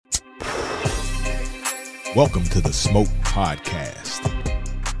Welcome to the Smoke Podcast.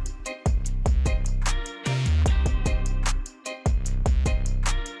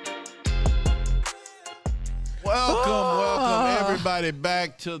 Welcome everybody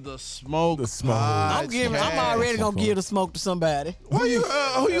back to the Smoke. Podcast. I'm already gonna give the smoke to somebody. Who you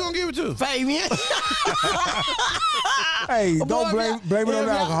gonna give it to? Fabian. Hey, don't blame it on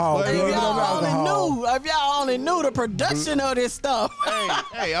alcohol. If y'all only knew the production of this stuff.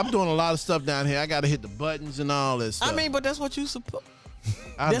 hey, I'm doing a lot of stuff down here. I got to hit the buttons and all this stuff. I mean, but that's what you suppose.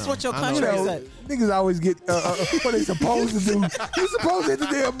 That's what your country say. Niggas always get what they supposed to do. You supposed to hit the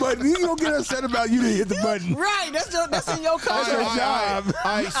damn button. He gonna get upset about you to hit the button. Right, that's in your country. That's your job.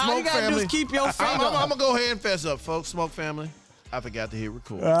 All right, All you gotta do is keep your finger. I'm gonna go ahead and fess up, folks. Smoke family. I forgot to hit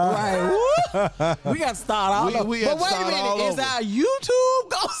record. Right. We got to start all over. We but wait start a minute, all is over. our YouTube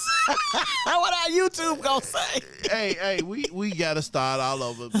gonna say? What our YouTube gonna say? Hey, we got to start all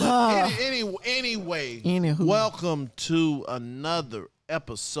over. But anyway, Anywho. welcome to another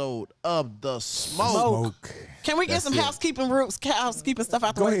episode of The Smoke. Can we get some housekeeping stuff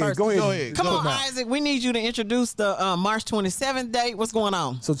out the way first? Go ahead. Come on, Isaac. We need you to introduce the March 27th date. What's going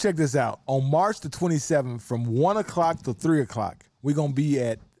on? So check this out. On March the 27th, from 1 o'clock to 3 o'clock, we're gonna be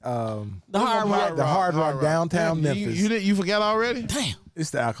at The Hard Rock downtown Memphis. You forgot already? Damn.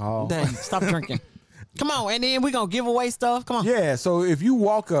 It's the alcohol. Dang. Stop drinking. Come on, and then we're going to give away stuff. Come on. Yeah. So if you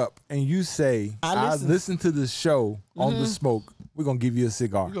walk up and you say, "I listen to the show on the Smoke," we're gonna give you a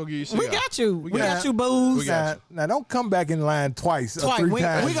cigar. We're gonna give you a cigar. We got you. We got you, booze. Now don't come back in line twice. Or three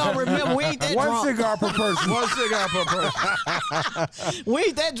times. We gonna remember we ain't that One drunk. cigar per person. One cigar per person. We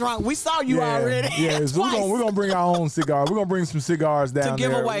ain't that drunk. We saw you already. Yeah, so we're gonna bring our own cigar. We're gonna bring some cigars down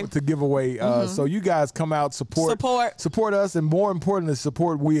give there away. to give away. So you guys come out, support us, and more importantly,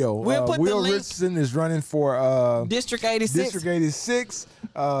 support Will. We'll put the Will link. Richardson is running for District 86. District 86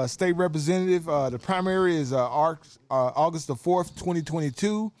 state representative. The primary is August the 4th,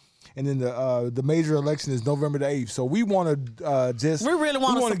 2022. And then the major election is November the 8th. So we want to We really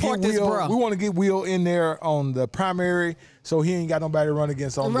want to support this, bro. We want to get Will in there on the primary, so he ain't got nobody to run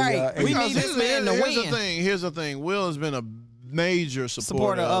against on Right. the. We need this man to win. Here's the thing. Will has been a major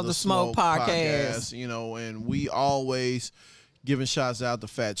supporter of the Smoke Podcast. You know, and we always giving shots out to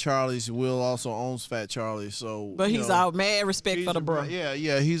Fat Charlie's. Will also owns Fat Charlie's, so But he's out mad respect for the bro. Yeah,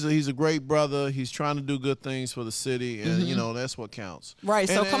 he's a great brother. He's trying to do good things for the city, and you know that's what counts. Right.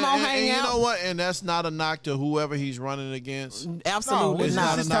 So come on, hang out. You know what? And that's not a knock to whoever he's running against. Absolutely It's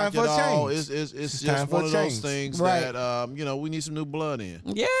not. not a knock time for at a all. change. It's time just for one a of those change. things Right. that we need some new blood in.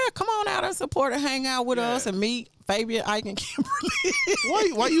 Yeah, come on out and support and hang out with us and meet Fabian, Ike, and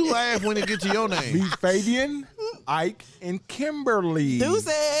Kimberly. Why you laugh when it get to your name? Meet Fabian, Ike, and Kimberly.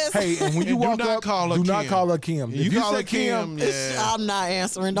 Deuces. Hey, and when you And do walk not up, call her do Kim. not call her Kim. You If you call her say Kim, yeah. I'm not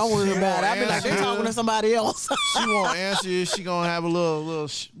answering. Don't worry about it. I'll be like, they're talking to somebody else. She won't answer you. She gonna have a little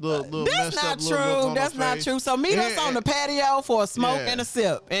That's messed up not look on true. her That's not face. true. So meet us on the patio for a smoke Yeah. and a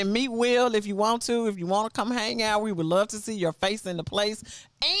sip. And meet Will if you want to. If you want to come hang out, we would love to see your face in the place.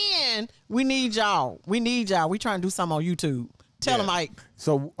 And we need y'all. We trying to do something on YouTube. Tell them, Mike.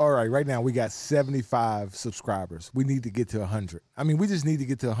 So, all right now we got 75 subscribers. We need to get to 100. I mean, we just need to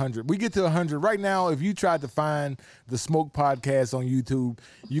get to 100. We get to 100. Right now, if you tried to find the Smoke Podcast on YouTube,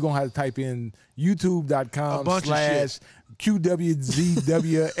 you're going to have to type in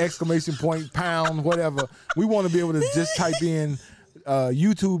youtube.com/QWZW ! Whatever. We want to be able to just type in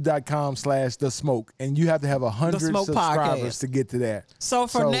youtube.com/the smoke, and you have to have 100 Smoke subscribers Podcast. to get to that. So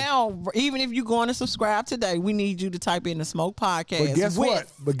for now, even if you're going to subscribe today, we need you to type in the Smoke Podcast.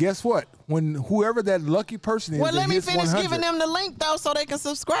 But guess what? When whoever that lucky person is, Well, let me hits finish 100, giving them the link, though, so they can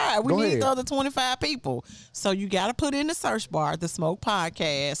subscribe. We Go need ahead. the other 25 people. So you got to put in the search bar, the Smoke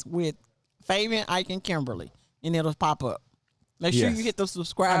Podcast with Fabian, Ike, and Kimberly, and it'll pop up. Make sure Yes. you hit the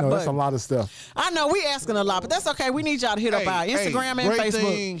subscribe I know that's a button. lot of stuff. I know we asking a lot, but that's okay. We need y'all to hit up our Instagram and great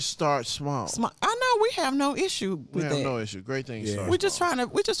Facebook. things start small. I know we have no issue with We that. have no issue. Great things start We're just small.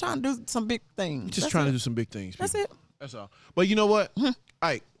 trying to do some big things. Just trying to do some big things. That's people. it. That's all. But you know what?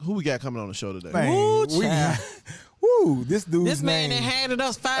 Ike, who we got coming on the show today? Man, Woo, we child. woo, this dude's This man name. that handed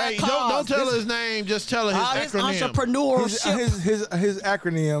us 5 Hey, cars. don't tell her his name. Just tell her All his this acronym. entrepreneurship. His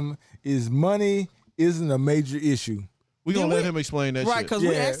acronym is money isn't a major issue. We're going to Yeah, let him explain that Right, shit. because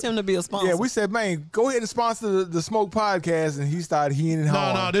we Yeah. asked him to be a sponsor. Yeah, we said, man, go ahead and sponsor the Smoke Podcast, and he started heeing and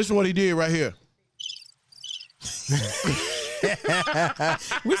hawing. No, this is what he did right here.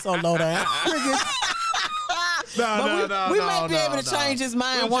 we so low down. No, we might be able to change his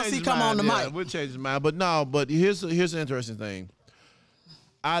mind once he come on the mic. We'll change his mind. But here's the interesting thing.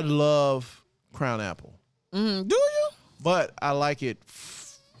 I love Crown Apple. Do you? But I like it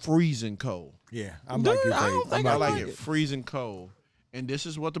freezing cold. Yeah, I'm Dude, like your I don't fave. think I I like like it it. freezing cold. And this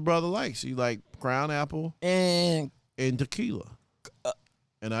is what the brother likes. He like Crown Apple And and tequila.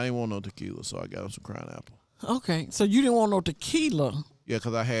 And I didn't want no tequila, so I got him some Crown Apple. okay, so you didn't want no tequila. Yeah,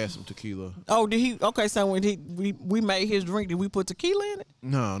 because I had some tequila. Oh, did he? Okay, so when we made his drink, did we put tequila in it?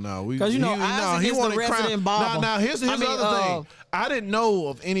 No. Because, you know, Isaac is the resident barber. Now, here's I mean, other thing. I didn't know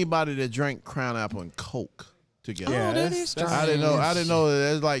of anybody that drank Crown Apple and Coke together. Yeah, Oh, that that's- is that's- strange. I didn't know that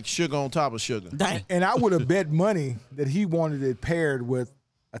there's like sugar on top of sugar. Dang, And I would have bet money that he wanted it paired with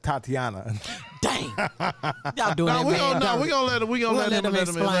a Tatiana. dang. Y'all doing that, We man. gonna let him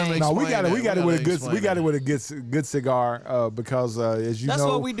explain. No, we got it. We got it with a good. explain We got it that. with a good cigar because as you That's know,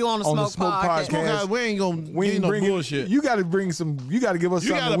 what we do on the Smoke Podcast. Smoke Guys, we ain't gonna we ain't no bring bullshit. You got to bring some. You got to give us You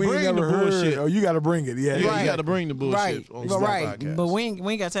something gotta we ain't bring never the heard. bullshit. Or you got to bring it. Yeah, Yeah, Right. you got to bring the bullshit Right, on the right, podcast. but we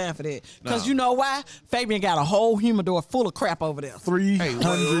ain't got time for that. Because No. you know why? Fabian got a whole humidor full of crap over there. 300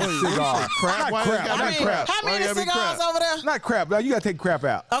 cigars. crap? Not Why you crap. got Not that crap. How Why many you gotta be cigars crap? over there? Not crap. Now you got to take crap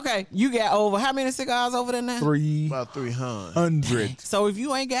out. Okay, you got over how many cigars over there now? About 300. 300. So if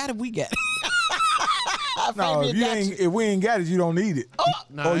you ain't got it, we got it. No, Fabian got you. if we ain't got it, you don't need it.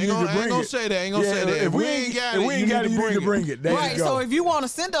 Nah, Or ain't you gonna, need to ain't bring gonna it. say that. Ain't gonna Yeah, say that. If we ain't got it, you need to bring it. There Right, you go. so if you want to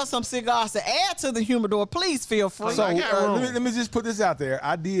send us some cigars to add to the humidor, please feel free. So I got room. let me just put this out there.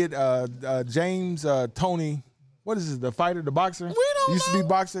 I did James Tony. What is this? The fighter, the boxer. We don't used to be know.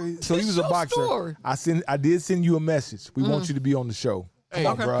 boxer. So he It's was a your boxer. story. I did send you a message. We want you to be on the show. Hey,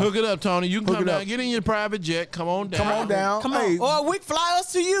 Come on, bro. hook it up, Tony. You can Hook come it down. up. Get in your private jet. Come on down. Come on down. Come Hey, on, or we fly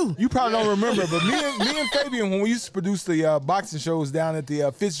us to you. you probably don't remember, but me and Fabian, when we used to produce the boxing shows down at the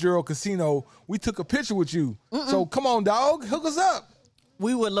Fitzgerald Casino, we took a picture with you. So come on, dog, hook us up.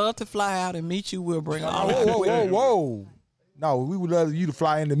 We would love to fly out and meet you. We'll bring all Whoa, the whoa, whoa, whoa. No, we would love you to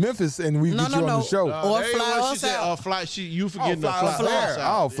fly into Memphis and we No, get no, you on no. the show. Or There you fly go. She us said, out. fly. You forgetting fly to us fly there. us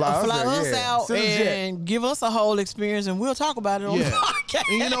out. Oh, fly us Fly there, us yeah. out Send a jet. and give us a whole experience, and we'll talk about it on the Yeah. podcast.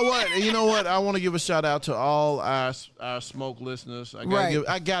 And you know what? I want to give a shout out to all our smoke listeners.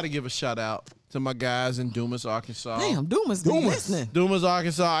 I gotta give a shout out to my guys in Dumas, Arkansas. Damn, Dumas listening. Dumas,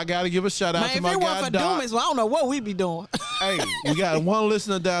 Arkansas. I gotta give a shout out Man, to if my it guy weren't for Doc. Dumas, well, I don't know what we'd be doing. Hey, we got one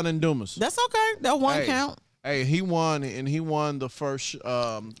listener down in Dumas. That's okay. That one Hey, count. Hey, he won, and he won the first He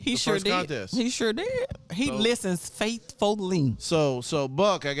the sure first did. contest. He sure did. He listens faithfully. So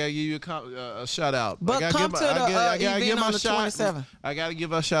Buck, I gotta give you a shout out. Buck, I gotta come give to the event on the shout. 27th. I gotta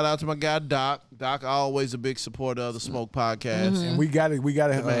give a shout out to my guy Doc. Doc, always a big supporter of the Smoke Podcast. Mm-hmm. And we got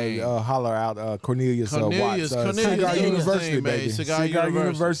Man. to holler out Cornelius Cornelius Watts. doing Cigar his University, thing, man. baby. Cigar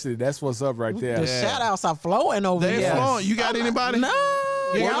University. That's what's up right there. The shout outs are flowing over They here. flowing. You got anybody? No.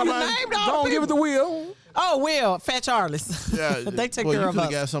 You got Y'all anybody? named all Don't the give it the people. wheel. Oh, Will, Fat Charlie's. Yeah, They take boy, care you of coulda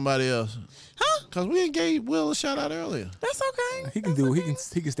us. got somebody else. Huh? Cause we ain't gave Will a shout out earlier. That's okay. He can do. He can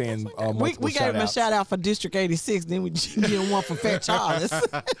stay in multiple We gave him a shout-outs. shout out for District 86, then we gave him one for Fat Charlie's. So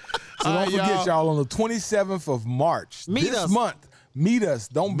don't All right, forget, y'all, on the 27th of March Meet this us. month. Meet us.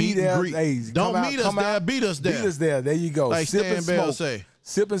 Don't Meet be and there. greet. Hey, Don't come out, meet us come there, out. beat us there. Beat us there. There you go. Like Sip Stan and Bell smoke. say.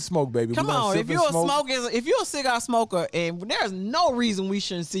 Sip and smoke, baby. Come We gonna on, sip if and you're a smoke. if you're a cigar smoker, and there's no reason we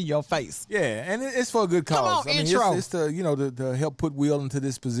shouldn't see your face. Yeah, and it's for a good cause. Come on, I mean, intro. It's to help put Will into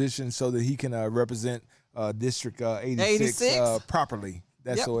this position so that he can represent District 86, 86? properly.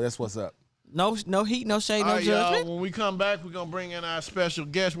 That's Yep. that's what's up. No heat, no shade, All no right, y'all. judgment. When we come back, we're gonna bring in our special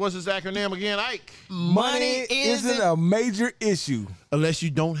guest. What's his acronym again, Ike? Money isn't a major issue. Unless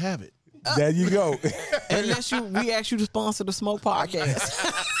you don't have it. There you go. unless we ask you to sponsor the Smoke Podcast.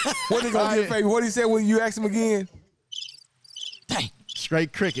 What he gonna get, baby? What he said when you ask him again? Dang.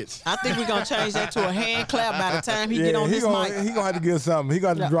 Straight crickets. I think we're gonna change that to a hand clap by the time he get on he this gonna, mic. He gonna have to get something. He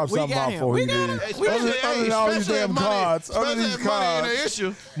got to drop we something got out him. for We you. got him. dude. We got Other, him. other than all these Especially if damn money- cards. Other especially than these if money ain't cards. an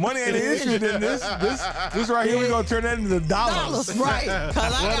issue. Money ain't an issue. Then this right here, we gonna turn that into dollars. Dollars, right?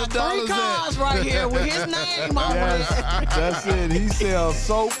 Because I Where got the dollars 3 cards right here with his name on Yes, it. that's it. He sells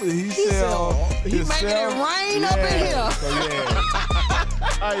soap. He sells. He making it rain up in here. So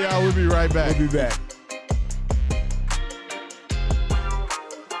yeah, All right, y'all. We'll be right back. we'll be back.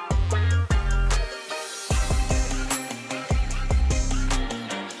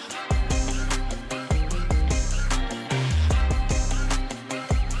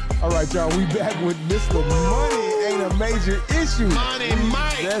 All right, y'all. We back with Mr. Money Ain't a Major Issue. Money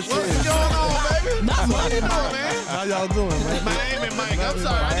Mike. That's What's it. going on, baby? Not What Money you doing, Mike. man? How y'all doing, man? Miami Mike. I'm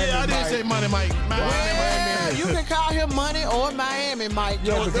sorry. I didn't say Money Mike. Yeah, you can call him Money or Miami Mike.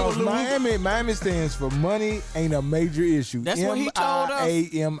 Yeah, because Miami stands for Money Ain't a Major Issue. That's what he told us.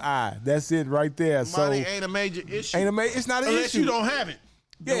 MIAMI. That's it right there. Money ain't a major issue. It's not an Unless issue. you don't have it.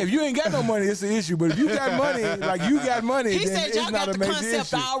 Yeah, if you ain't got no money, it's an issue. But if you got money, like you got money, He then said it's y'all not got a the major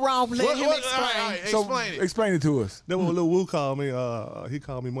concept issue. all wrong. Let him explain. All right, So explain it. explain it to us. Then when Lil Wu called me, he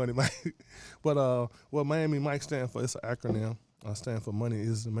called me Money Mike. But what Miami Mike stand for, it's an acronym. I stand for money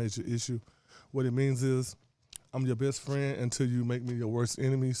is the major issue. What it means is I'm your best friend until you make me your worst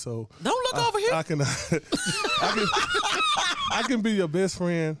enemy. So Don't look over here. I can be your best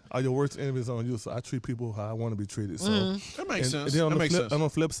friend or your worst enemy is on you. So I treat people how I want to be treated. So That makes sense. And then That on the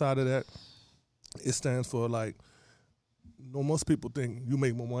flip side of that, it stands for like, most people think you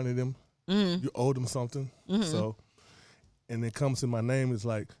make more money than them. You owe them something. So, and it comes in my name, it's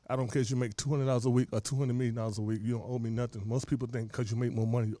like, I don't care if you make $200 a week or $200 million a week, you don't owe me nothing. Most people think because you make more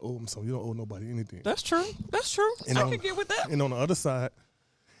money, you owe them something. You don't owe nobody anything. That's true. That's true. And I can get with that. And on the other side,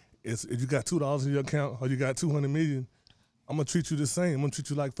 if you got $2 in your account or you got $200 million, I'm gonna treat you the same. I'm gonna treat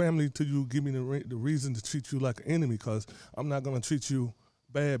you like family till you give me the reason to treat you like an enemy. Because I'm not gonna treat you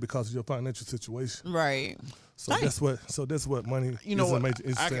bad because of your financial situation. Right. So that's what money. You know is what? a major.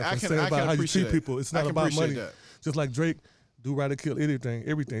 It's I can about how you appreciate treat people. It's not about appreciate money. that. Just like Drake, do right or kill everything.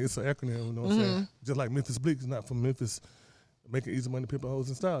 It's an acronym. You know what I'm saying? Just like Memphis Bleak is not from Memphis. Making easy money, people, hoes,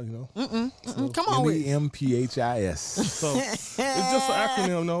 and style, you know. Come on with it. MEMPHIS. So it's just an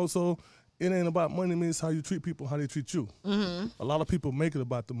acronym, no. So it ain't about money. It's how you treat people, how they treat you. A lot of people make it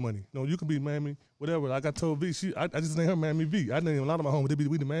about the money. You know, you can be Miami, whatever. Like I told V, I just named her Miami V. I named a lot of my homies.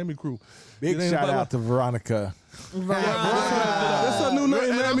 We the Miami crew. Big shout out to Veronica. That's a new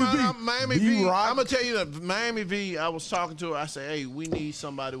name, Miami V. Miami V. I'm gonna tell you that Miami V. I was talking to her. I said, "Hey, we need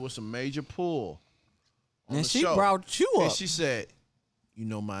somebody with some major pull." And she show. brought you up. And she said, "You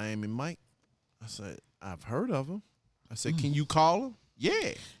know Miami Mike?" I said, "I've heard of him." I said, "Can you call him?"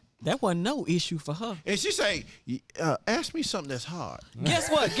 Yeah. That wasn't no issue for her. And she say, "Ask me something that's hard." Guess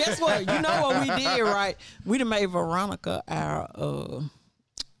what? You know what we did, right? We done made Veronica our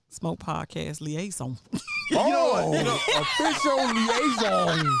Smoke Podcast liaison. Official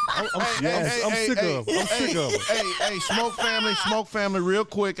liaison. I'm sick of it. Hey, Smoke Family, real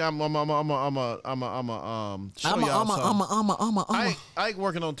quick. I'm show y'all something. I ain't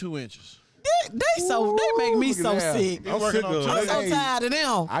working on 2 inches. They make me so sick. I'm sick of I'm it. so tired of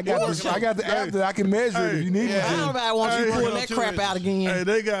them. I got the app that I can measure it if you need me to. Nobody wants you to pull that 2 crap out again. Hey,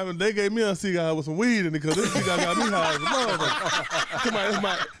 they gave me a cigar with some weed in it because this cigar got me high as a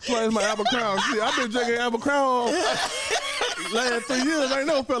motherfucker. It's my Apple Crown. See, I've been drinking Apple Crown last 3 years. I ain't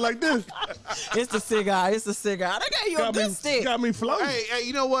never felt like this. It's the cigar. They got you a good stick. Got me floating. Hey,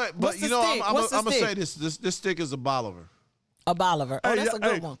 you know what? But What's you the know, stick? I'm What's the gonna stick? say this stick is a Bolivar. A Bolivar. Oh, that's a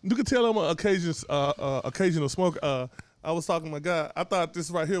good one. You can tell I'm an occasional smoker. I was talking to my guy. I thought this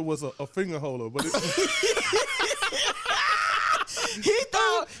right here was a finger holder, but it, He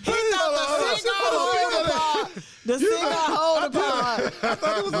thought the cigar holder part. I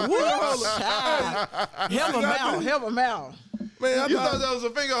thought it was a finger holder. Help him out. Man, You thought that was a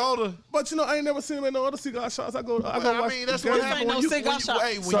finger holder? but I ain't never seen him in no other cigar shops. I go. I watch mean, that's the what game. happened ain't when no you cigar when shop.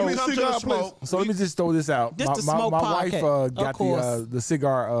 you So come to the cigar smoke. So let me just throw this out. This My the Smoke wife Podcast, got of course. the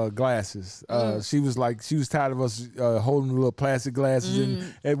cigar glasses. She was tired of us holding the little plastic glasses.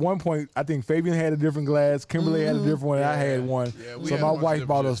 And at one point, I think Fabian had a different glass, Kimberly had a different one, and I had one. Yeah, we So had my a bunch of wife different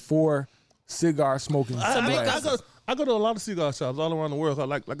bought shit. us 4 cigar smoking glasses. I go to a lot of cigar shops all around the world.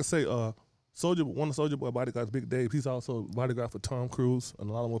 Like I say, one of Soulja Boy bodyguards, Big Dave. He's also bodyguard for Tom Cruise and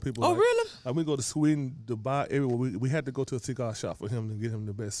a lot of more people. Oh, really? We go to Sweden, Dubai, everywhere. We had to go to a cigar shop for him to get him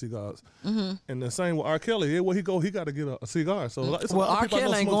the best cigars. And the same with R. Kelly. Everywhere he go, he got to get a cigar. So it's a Well, lot of R. people I know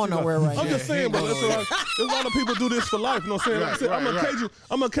Kelly ain't smoke going cigars. nowhere right I'm now. just saying, but there's a lot of people do this for life. You know what I'm saying? Like I said,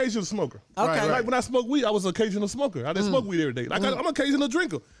 I'm an occasional smoker. Okay. Like when I smoke weed, I was an occasional smoker. I didn't smoke weed every day. Like I'm an occasional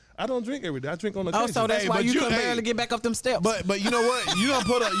drinker. I don't drink every day. I drink on occasion. Oh, so that's Hey, why but you you- can hey. barely get back up them steps. But you know what? You don't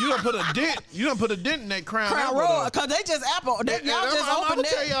put a dent. You don't put a dent in that crown. Crown Apple, Royal, though. because they just Apple. Y'all just I'm opened gonna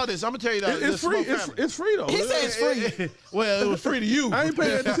tell that. y'all this. I'm gonna tell you that It's free. It's free though. He said it's free. Well, it was free to you. I ain't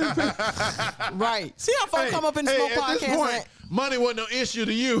paying this. Right. See how folks come up in the Smoke at this Podcast point, and money wasn't no issue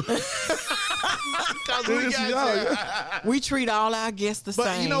to you. 'Cause we It is got y'all. you. we treat all our guests the But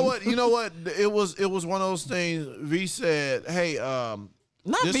same. you know what? It was one of those things. V said, "Hey,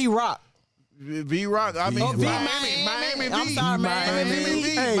 Not this- V-Rock. V-Rock. I mean, Oh, V Miami V. I'm sorry, Miami V.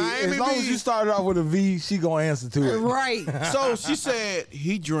 Hey, Miami as long as V. you started off with a V, she gonna answer to it. Right. So she said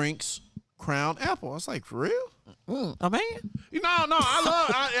he Crown Apple. I was like, for real? A man?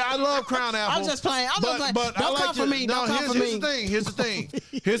 I love Crown Apple. I'm just playing. But Don't come for me. Don't come for me. Here's the thing.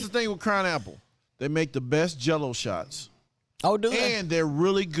 Here's the thing with Crown Apple. They make the best Jello shots, Oh, do they? and they're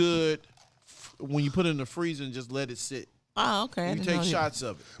really good when you put it in the freezer and just let it sit. Oh, okay. I You didn't take know that. shots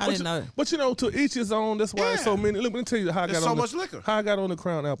of it. I didn't know. But to each his own. That's why it's so many. Let me tell you how I got There's on so the, much liquor. How I got on the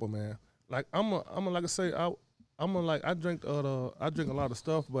Crown Apple, man. Like I'm like I say, I drink a lot of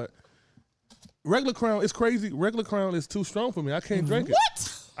stuff, but regular Crown is crazy. Regular Crown is too strong for me. I can't drink it.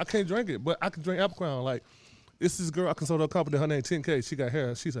 What? I can't drink it, but I can drink Apple Crown. Like this girl I consult her company. Her name 10K. She got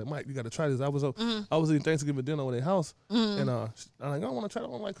hair. She said, Mike, you got to try this. I was eating Thanksgiving dinner at their house, and I'm like, I don't want to try that.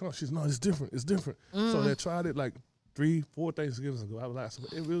 I don't like Crown. She's no, it's different. It's different. So they tried it like 3-4 Thanksgivings ago. I was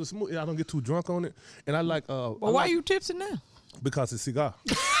like, it was smooth. I don't get too drunk on it, and I like. Well, why are you tipsy now? Because it's cigar.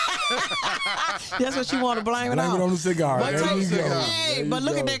 That's what you want to blame it Blame it on the cigar. But, There you go. hey, There but you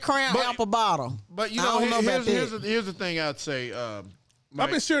look go. at that Crown Apple bottle. But you I know, don't know about here's the thing I'd say. I've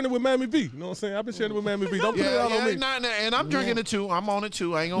been sharing it with Miami B. You know what I'm saying? I've been sharing it with Miami B. Don't put it out on me. And I'm drinking it too. I'm on it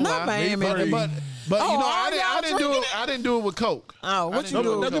too. I ain't gonna Not lie. Miami. But Oh, you know, all y'all I didn't do drinking it. I didn't do it with Coke. Oh, what I you didn't do?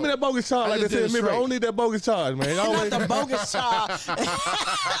 it Now with give me Coke. that bogus charge, I like they just did said it in Memphis. I straight. don't need that bogus charge, man. Y'all Not ain't- the bogus charge.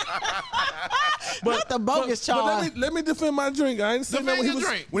 Not the bogus But charge. let me defend my drink. I ain't saying that Defend when your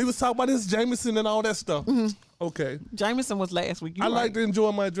drink. he was talking about his Jameson and all that stuff. Okay. Jameson was last week. You I right. like to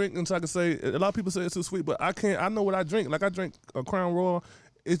enjoy my drink, and so I can say a lot of people say it's too sweet, but I can't. I know what I drink. Like I drink a Crown Royal.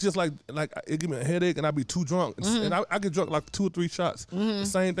 It's just like it give me a headache, and I be too drunk, and I get drunk like 2 or 3 shots.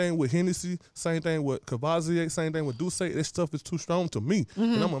 Same thing with Hennessy, same thing with Cavazier, same thing with Douce. This stuff is too strong to me,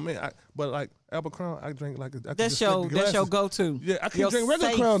 and I'm a man. But like Apple Crown, I drink like I can That's just your drink glasses. go-to. Yeah, I can Your drink regular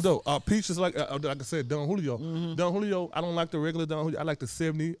safe. Crown though. Peach is like I said, Don Julio. Don Julio, I don't like the regular Don Julio. I like the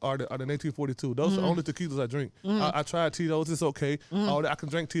 70 or the 1942. Those are the only tequilas I drink. I tried Tito's. It's okay. I can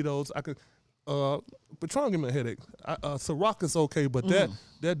drink Tito's. I can. Patron give me a headache. Ciroc is okay, but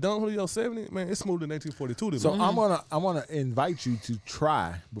that Don Julio 70, man, it's smoother than 1842 to me. So I'm gonna invite you to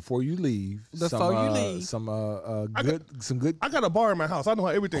try before you leave. Some good I got a bar in my house. I know how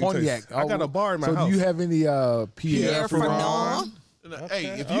everything cognac. tastes. I got a bar in my so house. do you have any Pierre Ferrand?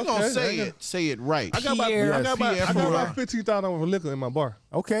 Hey, if you gonna say it right. I got Pierre. about 15,000 of liquor in my bar.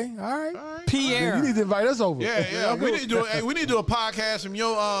 Okay, all right. Pierre. You need to invite us over. Yeah. We need to do. Hey, we need to do a podcast from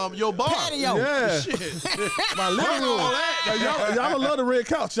your bar. Patio. Yeah. Shit. My living room. Now, y'all love the red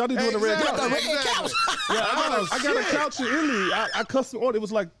couch. Y'all need to do the red Exactly. couch. The red couch. Yeah, I got a couch in Italy. I custom ordered. It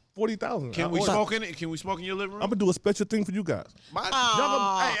was like 40,000. Can we smoke in it? Can we smoke in your living room? I'm gonna do a special thing for you guys. Y'all Y'all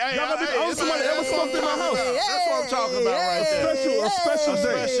gonna be the only it's somebody like- ever smoked in my house. That's what I'm talking about right there. A special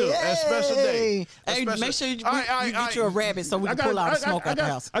day. A special day. A Hey, special- make sure you All right, you get you a rabbit so we can pull out a smoke out the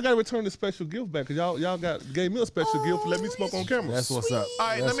house. I got to return the special gift back because y'all gave me a special gift. Let me smoke on camera. That's what's up. All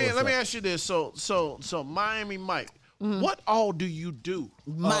right, That's let what's me up. ask you this. So Miami Mike, what all do you do?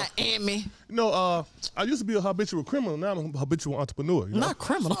 Miami. You know, I used to be a habitual criminal. Now I'm a habitual entrepreneur. You know? Not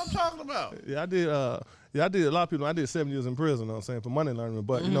criminal. What I'm talking about? Yeah, I did. I did a lot of people. I did 7 years in prison. You know what I'm saying, for money laundering.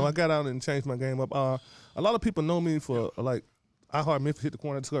 But you know, I got out and changed my game up. A lot of people know me for like I Heart Memphis, Hit the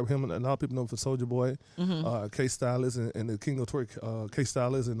Corner, Discover Him, and a lot of people know me for Soulja Boy, K Stylist, and the King of Twerk, K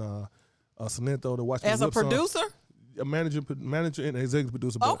Stylist, and Samantha, the Watch. As a producer? A manager, and executive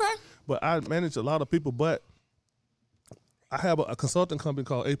producer. But, Okay. But I manage a lot of people, but. I have a consulting company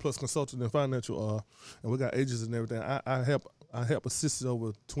called A Plus Consulting and Financial, and we got agents and everything. I help assist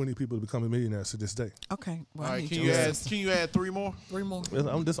over 20 people to become millionaires to this day. Okay. Well, All I right, need can your you add assistance. 3 more? 3 more.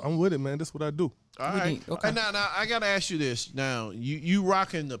 I'm with it, man. That's what I do. All We right. need- okay. And now I gotta ask you this. Now you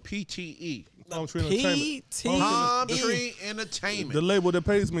rocking the PTE, Palm Tree Entertainment. Palm PT. Tree Entertainment. The label that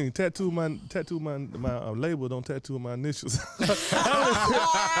pays me, tattoo my label, don't tattoo my initials.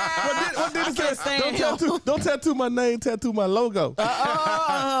 What did it say? Stand him. Don't tattoo my name, tattoo my logo. Okay.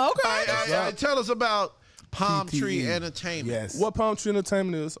 All right, tell us about Palm Tree PTE. Entertainment. Yes. What Palm Tree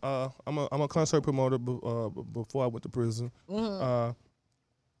Entertainment is, I'm a concert promoter before I went to prison.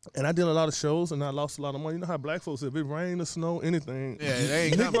 And I did a lot of shows, and I lost a lot of money. You know how black folks, if it rain or snow, anything, they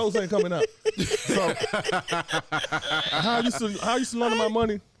ain't coming. Negroes ain't coming out. So, how I used to launder my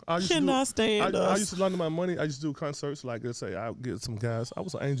money. I used Cannot stand I us. used to launder my money. I used to do concerts, like let's say I get some guys. I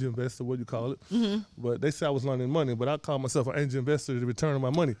was an angel investor, what do you call it? But they say I was laundering money, but I call myself an angel investor to return my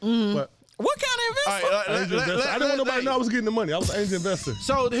money. But What kind of All investor? right, angel investor. I didn't want nobody to know I was getting the money. I was an angel investor.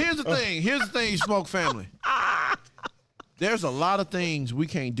 So here's the thing. Here's the thing, Smoke family. There's a lot of things we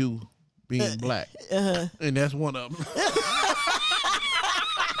can't do being black, and that's one of them.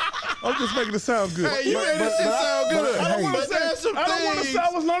 I'm just making it sound good. Hey, you made this shit sound good. I don't want But to say there's some I don't want to things- say I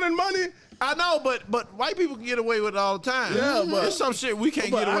was laundering money. I know, but white people can get away with it all the time. Yeah, but- there's some shit we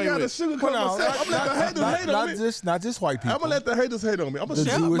can't But get I away gotta with. sugarcoat myself. I'm gonna let the haters hate on me. Not just white people. I'm gonna let the haters hate on me. I'm gonna the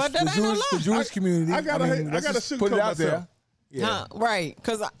Yeah, Jewish, but that ain't no the lie. Jewish community. I gotta let's just put it sugarcoat out there. myself. Yeah. Huh, right,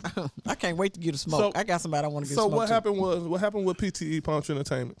 because I can't wait to get a smoke. So- I got somebody I want to get So smoke what to. happened with PTE Palm Tree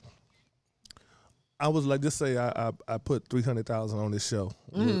Entertainment? I was like, just say I put $300,000 on this show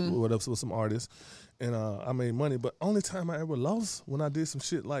with some artists, and I made money. But only time I ever lost when I did some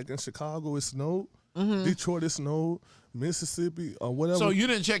shit like in Chicago, it snowed, Detroit, it snowed, Mississippi or whatever. So you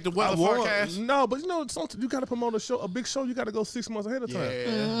didn't check the weather forecast? No, but you know, you got to promote a big show. You got to go 6 months ahead of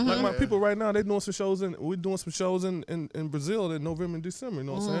time. Like my people right now, they doing some shows we're doing some shows in Brazil in November and December. You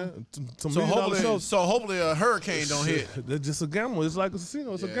know what I'm saying? So hopefully a hurricane don't hit. It's just a gamble. It's like a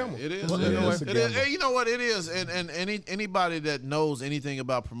casino. It's a gamble. It is. But It is. Hey, you know what it is, and anybody that knows anything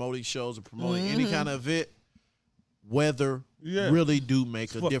about promoting shows or promoting any kind of event, weather really do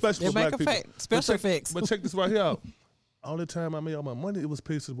make a difference. They make special effects. But check this right here out. All the time I made all my money, it was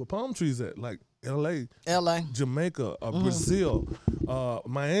places with palm trees at, like L.A., Jamaica, Brazil,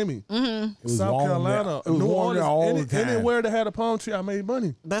 Miami, South Carolina, New Orleans. Anywhere that had a palm tree, I made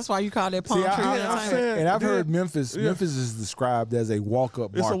money. That's why you call that palm tree. And I've heard Memphis. Memphis is described as a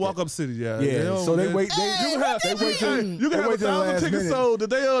walk-up market. It's a walk-up city, yeah. So they wait. You can have 1,000 tickets sold the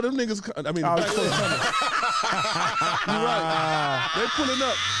day of them niggas. I mean, you're right. They pulling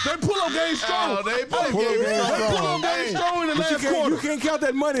up. They pull up game strong. They pull up game strong in the last quarter. You can't count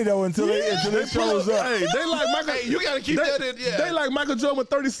that money though until it shows up. Hey, they like Michael. Hey, you gotta keep that in. Yeah. They like Michael Jordan with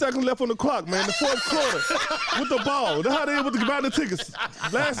 30 seconds left on the clock, man. The fourth quarter with the ball. That's how they able to buy the tickets.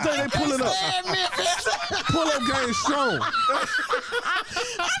 Last day they pulling up. Pull up game strong. I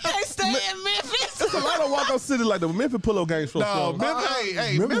can't stay in Memphis. There's a lot of walk-up cities like the Memphis pull-up game strong.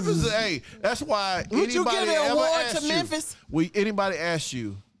 No, Memphis. That's why would you give an award to you, Memphis? Anybody asks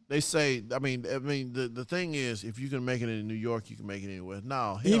you, they say, I mean, the thing is, if you can make it in New York, you can make it anywhere.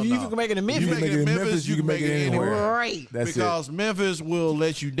 No, if you can make it in Memphis, you can make it in Memphis, you can make it anywhere. Right. Because Memphis will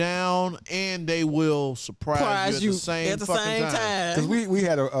let you down, and they will surprise you at the same time. Because we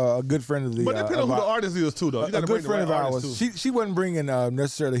had a good friend of the. But depending on who the artist is too, though. A good friend of ours. She wasn't bringing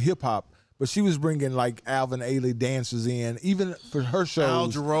necessarily hip hop. But she was bringing like Alvin Ailey dancers in, even for her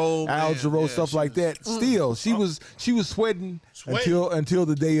shows. Al Jarreau, stuff like that. Still, she was sweating until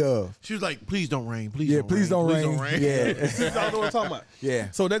the day of. She was like, "Please don't rain, please don't rain." Yeah, you know what I'm talking about.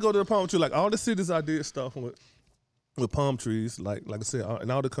 Yeah. So they go to the palm tree. Like all the cities I did stuff with palm trees. Like I said, in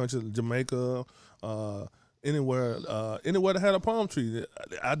all the countries, Jamaica, anywhere that had a palm tree,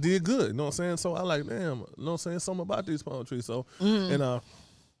 I did good. You know what I'm saying? So I like, damn, you know what I'm saying? Something about these palm trees. So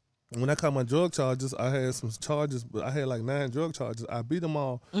and when I caught my drug charges, I had some charges, but I had like 9 drug charges. I beat them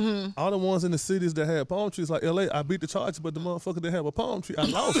all. All the ones in the cities that had palm trees, like L.A., I beat the charges, but the motherfucker didn't have a palm tree. I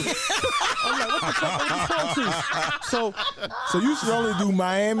lost it. I'm like, what the fuck are these palm trees? So you should only do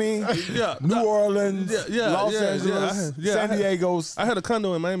Miami, New Orleans, Los Angeles, San Diego. I had a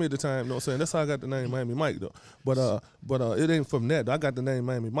condo in Miami at the time, you know what I'm saying? That's how I got the name Miami Mike, though. But it ain't from that. I got the name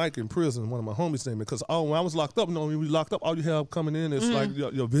Miami Mike in prison. One of my homies named it because when I was locked up, when we locked up, all you have coming in is like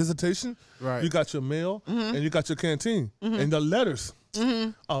your visitation. Right. You got your mail and you got your canteen and the letters.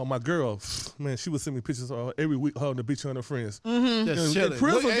 Oh, my girl, man, she would send me pictures every week her on the beach with her friends. That's in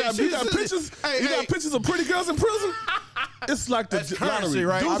prison, you got pictures. You got pictures of pretty girls in prison. It's like the lottery,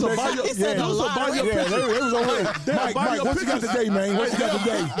 right? Dudes will buy your pictures. Mike, what you got today, man? What you got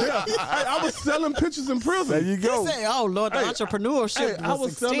today? I was selling pictures in prison. There you go. Say, oh Lord, the entrepreneurship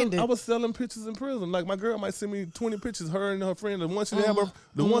was extended. I was selling pictures in prison. Like my girl might send me 20 pictures, her and her friend. The ones she didn't have,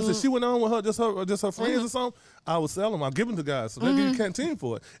 the ones that she went on with her, just her friends or something. I would sell them. I give them to guys, so they give you canteen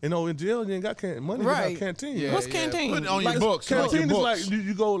for it. And in jail, you ain't got money. Right. You got canteen. Yeah, what's canteen? Put it on your books. Canteen is like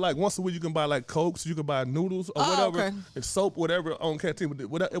you go like once a week. You can buy like Cokes. You can buy noodles or whatever. Okay. And soap, whatever on canteen.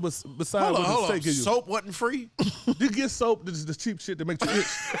 But it was besides what the state give you. Soap wasn't free. You get soap. This is the cheap shit that makes you itch.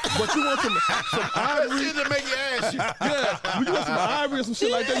 But you want some ivory to make your ass. Yeah, when you want some ivory or some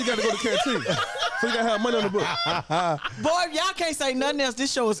shit like that, you got to go to canteen. So you got to have money on the book. Boy, if y'all can't say nothing else,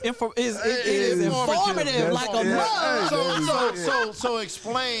 this show is informative like a mug. So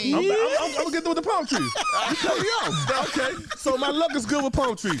explain. I'm gonna get through with the palm trees. You cut me off. Okay. So my luck is good with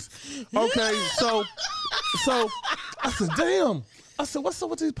palm trees. Okay. So I said, damn. I said, what's up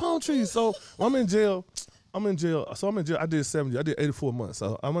with these palm trees? So I'm in jail. So I'm in jail. I did 70. I did 84 months.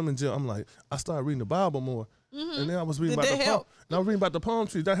 So I'm in jail. I'm like, I started reading the Bible more. And then I was reading about the palm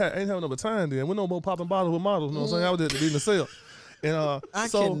trees. I ain't having no time then. We no more popping bottles with models. You know what I'm saying? I was in the cell. And I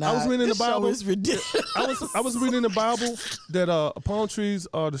was reading in the Bible. I was reading in the Bible that palm trees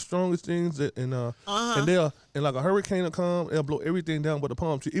are the strongest things, and and like a hurricane will come, it'll blow everything down but the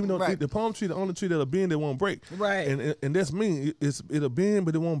palm tree. Even though the palm tree, the only tree that'll bend, that won't break. Right. And that's mean it'll bend,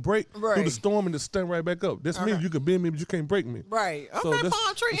 but it won't break through the storm and it'll stand right back up. That's mean you can bend me, but you can't break me. Right. Okay. So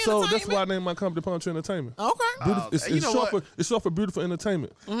Palm Tree so Entertainment. that's why I named my company Palm Tree Entertainment. Okay. It's short for beautiful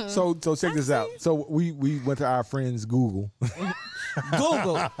entertainment. So check this out. So we went to our friends Google.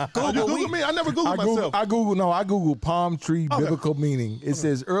 Google. You Google me? I never Googled myself. I Googled palm tree biblical meaning. It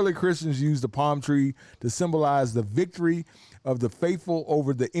says early Christians used the palm tree to symbolize the victory of the faithful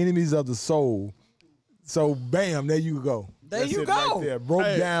over the enemies of the soul. So bam, there you go. There you go. Right there.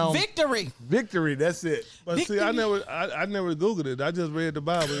 Broke down. Victory. Victory. That's it. But see, I never Googled it. I just read the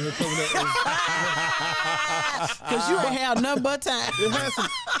Bible. And it told me that Because you ain't have nothing but time.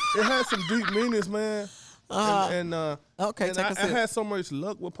 it had some deep meanings, man. Okay, and take a I sip. had so much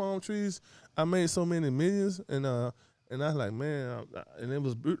luck with palm trees. I made so many millions, and I was like, man, and it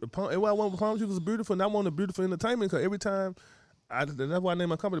was beautiful. I wanted palm trees was beautiful, and I wanted beautiful entertainment because every time. That's why I named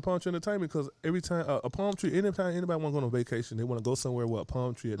my company Palm Tree Entertainment, because every time a palm tree, anytime anybody want to go on vacation, they want to go somewhere where a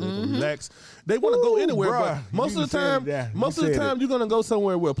palm tree, they can relax. They want to go anywhere, bruh, but most of the time, you're gonna go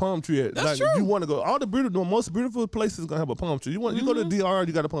somewhere where a palm tree at. That's like true. you want to go. All the most beautiful places gonna have a palm tree. You go to DR,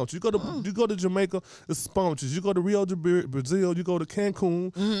 you got a palm tree. You go to Jamaica, it's palm trees. You go to Rio de Brazil, you go to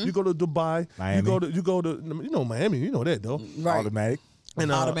Cancun, you go to Dubai, Miami. you go to Miami. You know that though. Right. Automatic. And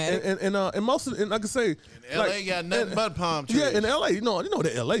Automatic. And most of, and like I say, LA got nothing but palm trees. Yeah, in LA, you know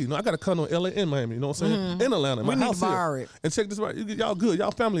that LA. I got a condo in LA and Miami. You know what I'm saying? In Atlanta, my We need house to borrow here. it. And check this right, y'all good,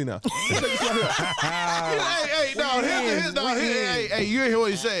 y'all family now. And check this right here. Hey, you hear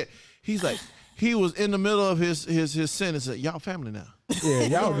what he said? He's like, he was in the middle of his sentence. Y'all family now. Yeah,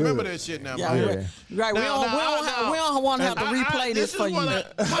 y'all Remember good. that shit now, Yeah, bro. right. We don't want to have to replay this for you.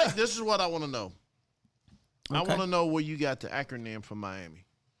 Mike, this is what I want to know. I Okay. want to know where you got the acronym from Miami.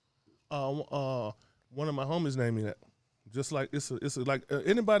 One of my homies named me that. Just like it's like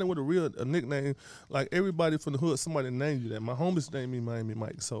anybody with a nickname, like everybody from the hood, somebody named you that. My homies named me MIAMI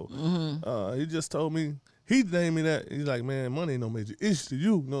Mike, so he just told me he named me that. He's like, man, money ain't no major issue to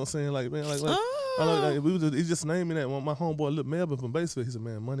you. You know what I'm saying? Like, man, he just named me that. When my homeboy Lil Melvin from Batesville, he said,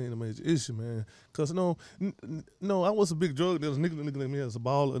 man, money ain't a major issue, man. Cause no, I was a big drug dealer, nigga like me as a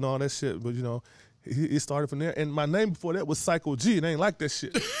baller and all that shit, but it started from there. And my name before that was Psycho G. It ain't like that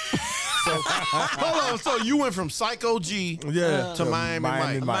shit. Hold on, so you went from Psycho G to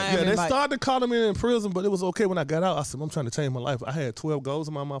MIAMI Mike. Yeah, they started calling me in prison, but it was okay when I got out. I said, I'm trying to change my life. I had 12 goals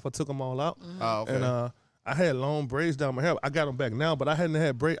in my mouth. I took them all out. Oh, okay. And I had long braids down my hair. I got them back now, but I hadn't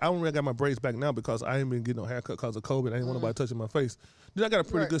had braids. I only got my braids back now because I ain't been getting no haircut because of COVID. I ain't want nobody touching my face. Then I got a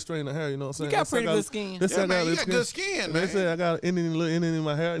pretty good strain of hair, you know what I'm saying? You got pretty good skin. Yeah, man, you got good skin, man. They say I got an little Indian in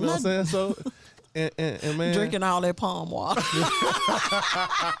my hair, you know what I'm saying? So, and man. Drinking all that palm water.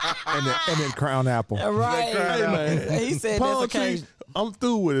 and then Crown Apple. Right. Hey, man. He said Palm that's tree, occasion. I'm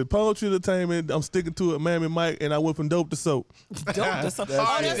through with it. Palm Tree Entertainment, I'm sticking to it. MIAMI Mike, and I went from dope to soap. Dope to soap.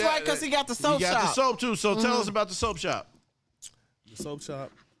 That's right, because he got the soap You got the shop. soap too. So tell us about the soap shop. The soap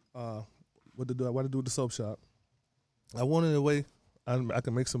shop, what to do with the soap shop? I wanted a way I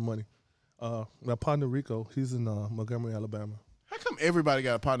can make some money. My partner Rico, he's in Montgomery, Alabama. How come everybody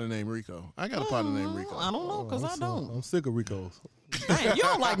got a partner named Rico? I got a partner named Rico. I don't know, because I don't. I'm sick of Ricos. Dang, you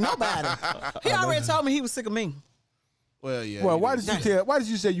don't like nobody. He already told me he was sick of me. Well, yeah. Well, why did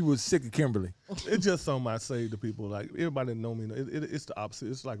you say you was sick of Kimberly? It's just something I say to people. Like everybody that know me, it's the opposite.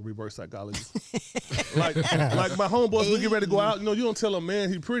 It's like reverse psychology. like my homeboys, we get ready to go out. You don't tell a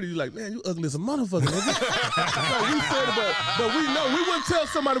man he pretty. You like, man, you ugly as a motherfucker, nigga. Like, we said it, but we know we wouldn't tell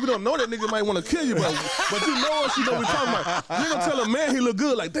somebody we don't know that nigga might want to kill you, but you know us, you know what we talking about. You ain't gonna tell a man he look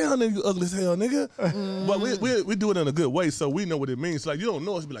good. Like, damn, nigga, you ugly as hell, nigga. But we do it in a good way, so we know what it means. Like, you don't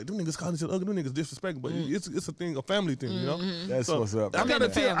know us, be like, them niggas calling each other ugly, them niggas disrespectful. But it's a thing, a family thing, you know. That's what's up. I gotta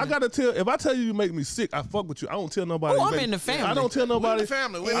tell. If I tell you make me sick, I fuck with you. I don't tell nobody. Oh, I'm in the family. I don't tell nobody. We in the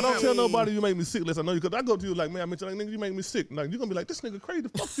family. I don't tell nobody you make me sick unless I know you. Because I go to you like, man, I mention like, nigga, you make me sick. Like, you're gonna be like, this nigga crazy.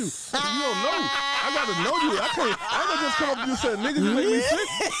 Fuck you. You don't know. I gotta know you. I ain't gonna just come up to you and say, nigga, you make me sick.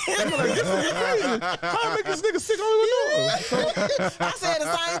 I'm like, this nigga crazy. How I make this nigga sick? I don't even know him. So, I said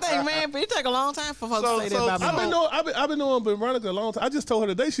the same thing, man, but it take a long time for folks to say that about me. I've been knowing Veronica a long time. I just told her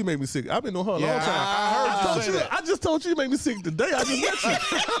today she made me sick. I've been knowing her a long time. I heard you say that. I just told you make me sick today. I just met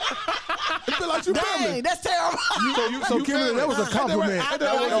you. I feel like you family. Dang, that's terrible. So Kimberly, that was a compliment.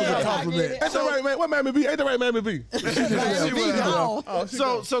 That was a compliment. Ain't that right, man? What MIAMI B? Ain't that right, MIAMI B? She gone.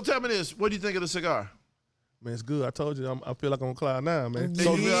 So tell me this. What do you think of the cigar? Man, it's good. I told you, I feel like I'm on cloud 9, man.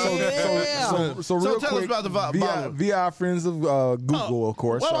 So real tell quick, us about the bottle. via our friends of Google, of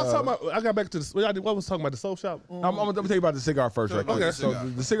course. What I was talking about, I got back to this. What I was talking about the soap shop. I'm gonna tell you about the cigar first, right quick. Okay. So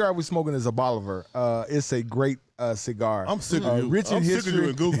the cigar we're smoking is a Bolivar. It's a great cigar. I'm sick of you. Rich in I'm sick history. of you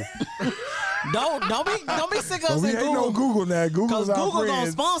in Google. Don't be sick of us We in ain't no Google. Google now. Because Google's our Google gonna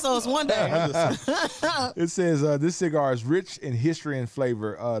friend. sponsor us one day. It says this cigar is rich in history and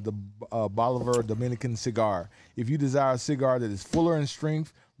flavor. The Bolivar Dominican cigar. If you desire a cigar that is fuller in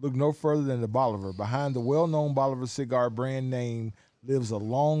strength, look no further than the Bolivar. Behind the well-known Bolivar cigar brand name lives a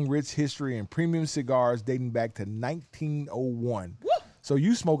long, rich history in premium cigars dating back to 1901. So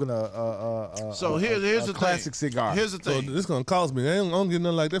you smoking here's the classic thing. cigar. Here's the So thing. this gonna cost me. I don't get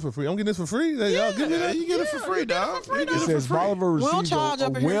nothing like that for free. I'm getting this for free. Y'all give me that? You get it for free, dog. You get It it says for free. Bolivar We don't received charge a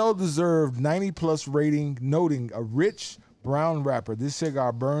up in here. well-deserved 90-plus rating, noting a rich brown wrapper. This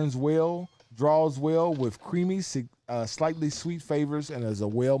cigar burns well, draws well with creamy, slightly sweet flavors, and is a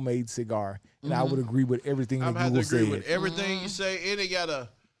well-made cigar. And I would agree with everything I'm that having to Google agree said. with everything you say. And it got a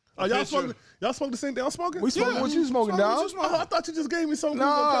Oh, y'all picture. smoke the same thing I'm smoking? We smoking what you smoking, dog? Oh, I thought you just gave me something. No.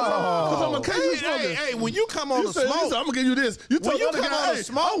 Because I'm a casual smoker. Hey, when you come on You the said, smoke, I'm gonna give you this. You When told you the other come guy, on the hey,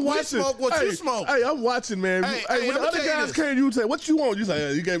 smoke, I'm we watching. smoke what hey, you smoke. Hey, I'm watching, man. Hey, when let the me other tell you guys this. came, you say, what you want? You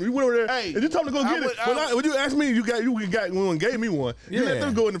say, you gave me. You went over there, Hey, and you told me to go I get would- it. When you asked me, you got one, gave me one. You let Yeah.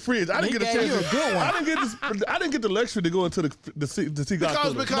 them go in the fridge. I didn't He get a gave chance. you a good one. I didn't get the luxury to go into the cigar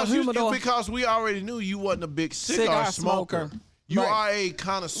cooler. Because we already knew you wasn't a big cigar Cigar smoker. smoker. You Right. are a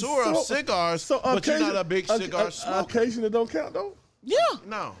connoisseur of cigars, but you're not a big cigar smoker. Occasionally don't count though. Yeah.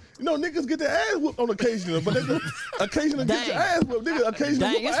 No. You know, niggas get their ass whooped on occasional, but they occasionally get your Dang. ass whooped. Niggas occasionally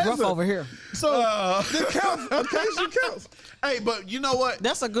Dang, whoop it's ass rough up. over here. So that counts. Occasion counts. Hey, but you know what?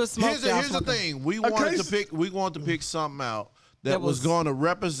 That's a good smoke. Here's y'all the smoking. thing. We wanted case- to pick something out that That was was- going to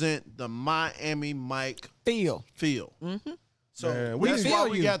represent the Miami Mike Feel. feel. Mm-hmm. So Man, we that's feel why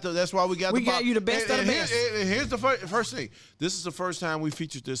we you. got the. That's why we got We the. got bottle. you the best of the And best. here's the first thing. This is the first time we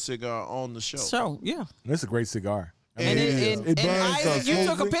featured this cigar on the show. So, yeah. It's a great cigar. I And, mean, it, it burns Isaac, you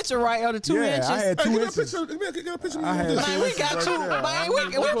took a smoothly. picture, right, of the 2 Yeah, inches. I had Hey, 2 get a inches. picture. Get a picture of me I with had this. Man, we got right you. there.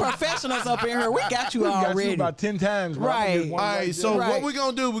 Man, we're professionals up in here. We got you We got already. you about 10 times, bro. Right. I'm gonna get one All right, so there. Right. what we're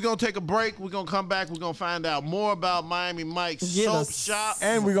gonna do? We're gonna take a break. We're gonna come back. We're gonna find out more about Miami Mike's Get soap us- shop,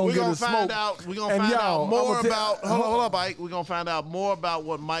 And we're gonna get a find smoke. out. We're gonna And find y'all, out more I'ma about. tell- Hold up, Mike. We're gonna find out more about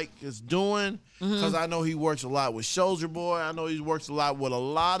what Mike is doing because I know he works a lot with Soldier Boy. I know he works a lot with a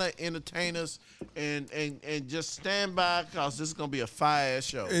lot of entertainers, and just stand by because this is gonna be a fire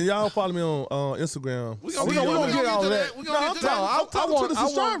show. And y'all follow me on Instagram. We we gonna get all that. We're gonna get to that. I'm talking to the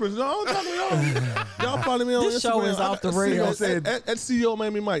subscribers. No, I'm talking to y'all. Y'all follow me on This Instagram. show is off the rails. At CEO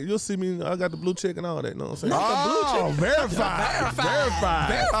Miami Mike. You'll see me. I got the blue check and all that. Know what I'm saying? Oh, verified.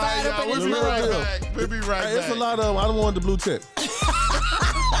 Verified. All right, up in y'all, this we'll be right mother. back. We'll be right Hey, back. it's a lot of. I don't want the blue check.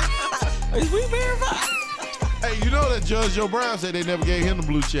 Is we verified? Hey, you know that Judge Joe Brown said they never gave him the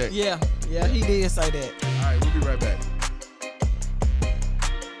blue check. Yeah, he did say that. All right, we'll be right back.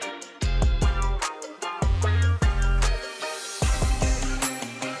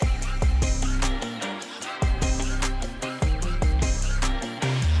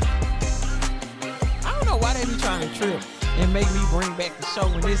 I don't know why they be trying to trip and make me bring back the show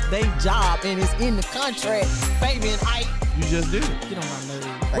when it's their job and it's in the contract. Fabian Ike, You just did it. get on my nerves.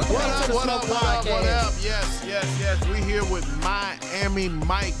 What up, to the what up, Smoke what up, what Podcast. up? Yes. We here with Miami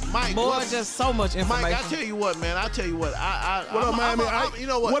Mike. Mike, Boy, what's- just so much information. Mike, I tell you what, man. What I'm up, Miami I'm Ike? you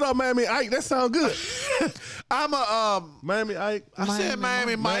know what? What up, Miami Ike? That sound good. I'm a Miami Ike. I said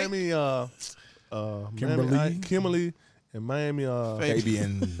Miami Mike. Miami Kimberly. Miami Ike, Kimberly, and Miami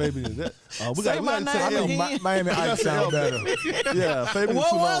Fabian. Fabian. That, we Say got my to name say I L. again. mean, Miami Ike sound better. Yeah, Fabian. What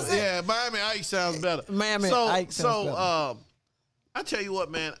too long. was it? Yeah, Miami Ike sounds better. Miami Ike sounds better. I tell you what,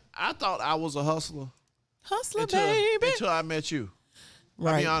 man. I thought I was a hustler Hustler, baby. until I met you. I'll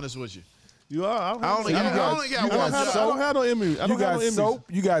Right. be honest with you. You are. I only got one. I don't have no image. I You don't have got no image. soap.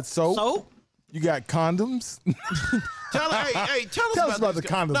 You got soap. Soap? You got condoms. Tell us Tell us about this. the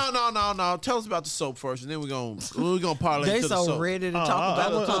condoms. No. Tell us about the soap first, and then we're gonna parlay They to the so soap. ready to talk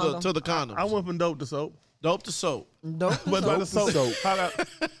about the condom. To the condoms. I went from dope to soap. Dope to soap. Dope. But by the soap. soap.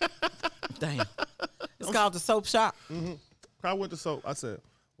 Damn. It's called the Soap Shop. I went to soap. I said,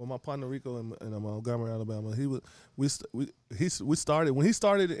 well, my partner Rico in Montgomery, Alabama. We started when he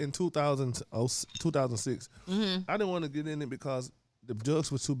started in 2006. I didn't want to get in it because the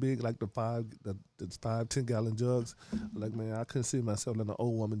jugs were too big, like the 10-gallon jugs. Like, man, I couldn't see myself letting an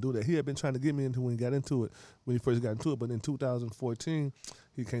old woman do that. He had been trying to get me into when he first got into it. But in 2014,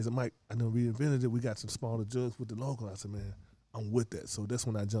 he came and said, Mike, I done reinvented it. We got some smaller jugs with the logo. I said, man, I'm with that. So that's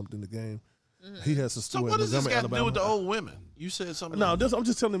when I jumped in the game. He has a So store what in does this Montgomery, got to do with the Alabama. old women? You said something. No, I'm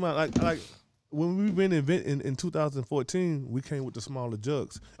just telling you, like when we went in 2014, we came with the smaller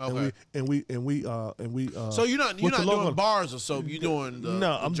jugs. Okay. And we. So you're not doing bars of soap. You're doing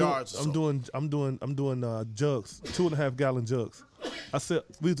I'm jars. I'm doing jugs, 2.5 gallon jugs. I said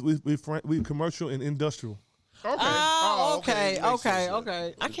we commercial and industrial. Okay. Okay. Makes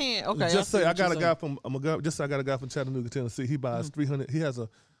sense. I can't. Okay. Just say I got a guy saying. from Chattanooga, Tennessee. He buys 300. He has a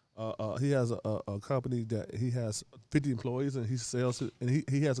company that he has 50 employees and he sells it, and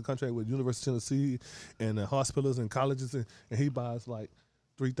he has a contract with University of Tennessee and hospitals and colleges, and he buys like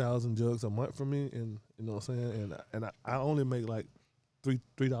 3,000 jugs a month from me, and you know what I'm saying, and I only make like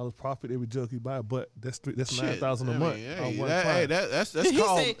 $3 profit every jug he buy, but that's 9,000 a month.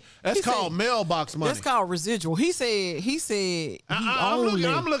 That's called mailbox money. That's called residual. He said I'm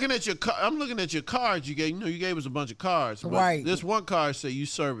looking at your cards you gave. You gave us a bunch of cards. But right. This one card say you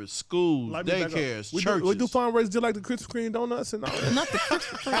service schools, daycares, churches. We do fundraisers just like the Krispy Kreme donuts and all that. Not the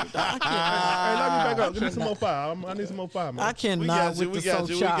Krispy Kreme. I can't. Hey, let me back up. Give me some more fire. I need some more fire, man. I cannot with the soap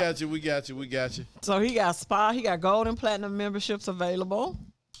shop. We got you. So he got spa. He got gold and platinum memberships available.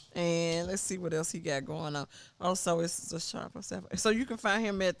 And let's see what else he got going on. Also, it's the shop. So you can find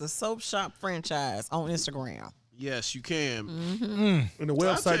him at the Soap Shop Franchise on Instagram. Yes, you can. And the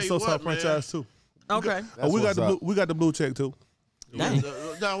website Soap Shop Franchise too. Okay. We got the blue check too.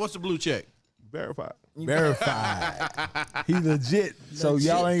 Now, what's the blue check? Verified. He legit. So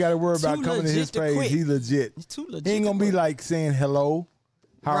y'all ain't got to worry about coming to his page. He legit. Too legit. He ain't gonna be like saying hello.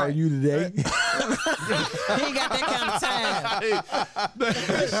 How are you today? He ain't got that kind of time.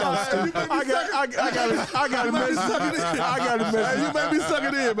 I got a message. You may be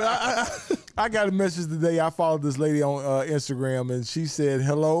sucking in, but I got a message today. I followed this lady on Instagram, and she said,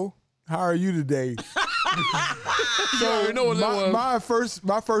 "Hello, how are you today?" So you know what that was.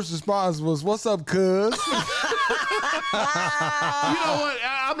 my first response was, "What's up, cuz?" You know what?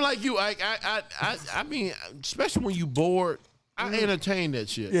 I'm like you. I mean, especially when you bored. I entertain that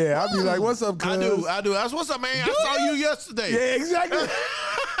shit. Yeah, I'd be like, "What's up, cuz?" I do. That's what's up, man. I saw you yesterday. Yeah, exactly.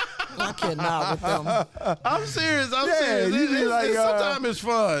 I cannot with them. I'm serious. You be like, sometimes it's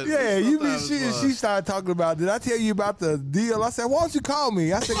fun. Yeah, she started talking about, did I tell you about the deal? I said, why don't you call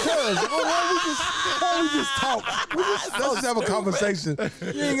me? I said, cuz, why don't we just talk? Let's just have a conversation.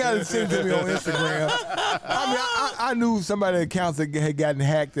 You ain't got to send it to me on Instagram. I mean, I knew somebody's accounts that had gotten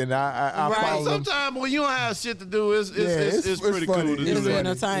hacked, and I followed them. Sometimes when you don't have shit to do, it's pretty funny. cool to do. It's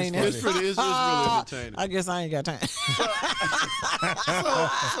entertaining. It's really entertaining. I guess I ain't got time.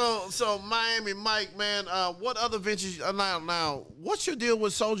 So MIAMI Mike, man, what other ventures now? What's your deal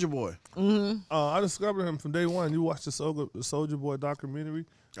with Soulja Boy? I discovered him from day one. You watched the Soulja Boy documentary.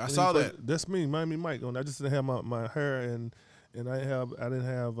 I saw that. That's me, MIAMI Mike. I just didn't have my hair and I had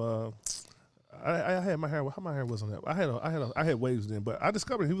my hair. How my hair was on that? I had waves then, but I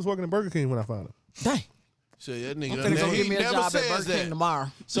discovered he was working at Burger King when I found him. Dang. So that nigga, I'm finna go give me a job at Burger King tomorrow.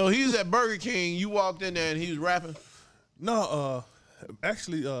 So he was at Burger King. You walked in there and he was rapping. No,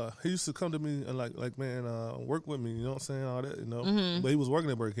 actually, he used to come to me and like man, work with me. You know what I'm saying? All that, you know. But he was working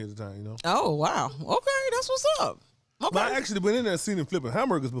at Burger King at the time, you know. Oh wow. Okay, that's what's up. Okay. But I actually been in there and seen him flipping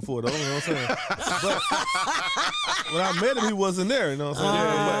hamburgers before, though. You know what I'm saying? But when I met him, he wasn't there. You know what I'm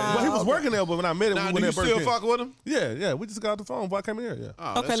saying? But he was working there. But when I met him, now, we went do at you Burger still King. fuck with him? Yeah. We just got off the phone before I came in here. Yeah.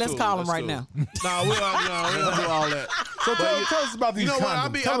 Oh, okay, let's call him right now. No, we don't do all that. So tell us about these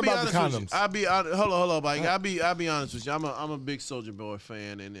condoms. Tell about the condoms. I'll be honest. Hold on, Mike. I'll be honest with you. I'm a big Soulja Boy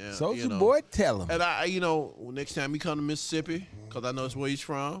fan, and Soulja Boy, tell him. And next time he come to Mississippi, because I know it's where he's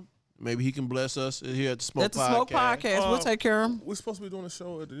from. Maybe he can bless us here at the Smoke Podcast. Smoke Podcast. We'll take care of him. We're supposed to be doing a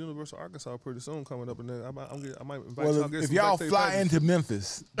show at the University of Arkansas pretty soon coming up, and then I might invite well, y'all. If y'all fly into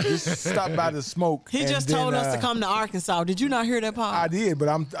Memphis, just stop by the Smoke. He just told us to come to Arkansas. Did you not hear that part? I did,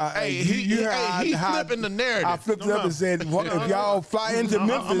 but he's flipping the narrative. I flipped it up and said, if y'all fly into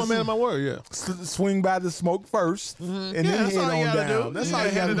Memphis, I'm a man of my word. Yeah, swing by the Smoke first, and then head on down. That's all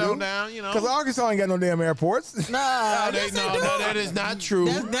you got to do. Because Arkansas ain't got no damn airports. No, that is not true.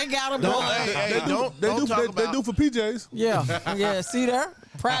 They got them. They do for PJs. Yeah. See there?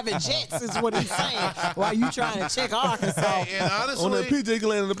 Private jets is what he's saying. While you trying to check Arkansas. And honestly, on that PJ, you can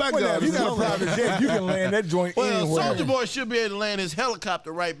land in the back. If you got a private jet, you can land that joint anywhere. Soulja Boy should be able to land his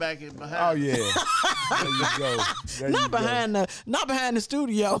helicopter right back in behind. Oh yeah. There you go. Not behind the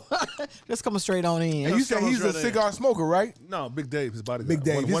studio. Just coming straight on in. And you said he's a cigar smoker, right? No, Big Dave, his bodyguard. Big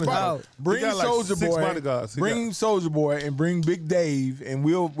Dave. Bring Soulja Boy. Bring Soulja Boy and bring Big Dave, and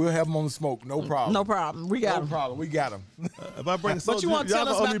we'll have him on the smoke. No problem. No problem. We got him. No problem. We got him. If I bring But you want to tell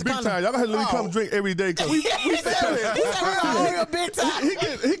us owe about me the big condom. time. Y'all gotta let me come drink every day. Cause He said we owe you a big time.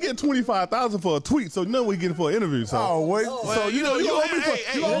 he get 25,000 for a tweet, so you know we getting for an interview. So, Oh, wait. so you know you owe me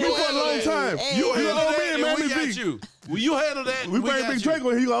for a long time. Hey, You hey, owe me and we Miami got Beach. you. Well, you handle that. We bring got Big you. Drake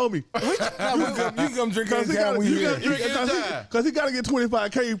when he gonna owe me. You can come drink anytime we here. Because he got to get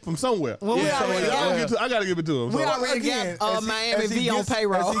 25K from somewhere. Well, we Yeah, already so I got to give it to him. We So. already Again, got as he- Miami as he V on gets-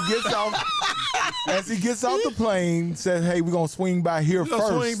 payroll. As he gets off the plane, says, "Hey, we're gonna swing by here We're gonna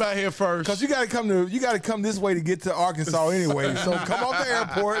first." swing by here first. Cause you gotta come this way to get to Arkansas anyway. So come off the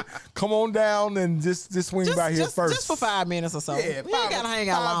airport, come on down, and just swing by here first. Just for 5 minutes or so. Yeah, we ain't gotta hang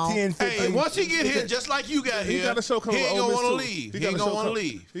out long. 10, 15. Hey, once he get here, just like you got He here, got a show coming. he ain't with gonna Ole want Miss, to too. leave. He got ain't a gonna show want to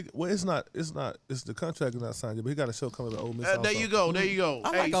coming- leave. Well, it's the contract is not signed yet, but he got a show coming to Ole Miss. There also. you go. There you go.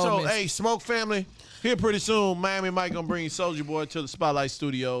 I Hey, like Ole so Miss. hey, Smoke family, here pretty soon. Miami Mike gonna bring Soulja Boy to the Spotlight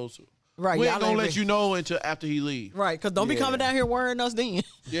Studios. Right, We y'all ain't gonna ain't let ready. you know until after he leave. Right, because don't be coming down here wearing us then.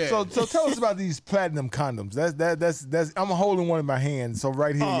 Yeah. So tell us about these platinum condoms. That's I'm holding one in my hand, so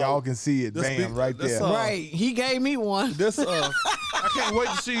right here y'all can see it. that's Bam, big- right that's, there. Right, he gave me one. This I can't wait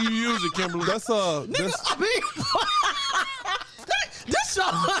to see you use it, Kimberly. that's this I mean, this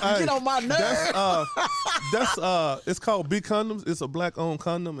show get on my nerves. that's it's called B Condoms. It's a black owned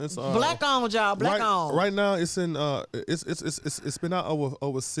condom. It's Black on, y'all. Black on. Right now, it's in it's been out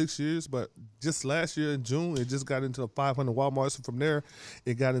over 6 years, but just last year in June, it just got into 500 Walmarts. And from there,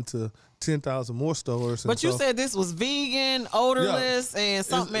 it got into 10,000 more stores. But you said this was vegan, odorless, and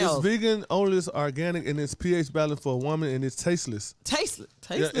something else. It's vegan, odorless, organic, and it's pH balanced for a woman, and it's tasteless. Tasteless.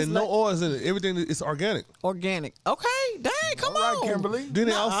 Yeah, Tasteless. and no oils in it. Everything is organic. Organic. Okay, dang, come All right, on. Kimberly. Then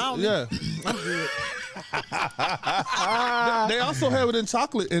they No, I also don't- I'm good. They also have it in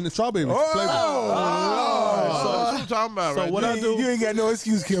chocolate and the strawberry flavor. That's what I'm talking about, So right what there. I do? You ain't got no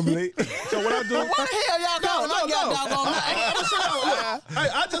excuse, Kimberly. So what I do? Why the hell y'all calling? I got doggone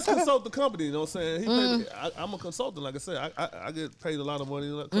I just consult the company. You know what I'm saying? He paid me, I'm a consultant. Like I said, I get paid a lot of money.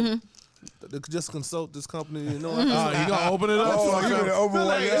 They could just consult this company. You know. You gonna open it up? Oh, you gonna open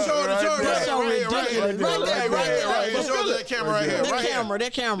one Hey, up show it, right show it, there. right Show here, right here, ridiculous. right there, right there, right here. But Show that camera right here, That right here. camera,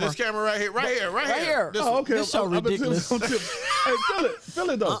 that camera. This camera right here, right here, right Right here. here. This Oh, one. okay. This show I've been ridiculous. telling you. Hey, feel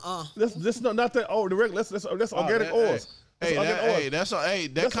it though. This not that. Oh, the regular. That's organic that- oils. Hey, That's that, organic hey, that's a, hey,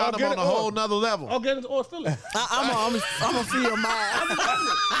 that That's condom on organic a whole oil. nother level. Organic oil. Feel it. I'm gonna feel mine.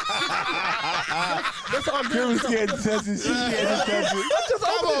 That's organic. Kimberly scared to touch it. She's scared to touch it.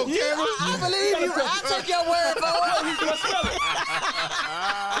 Come on, camera. I believe you. I take your word for it.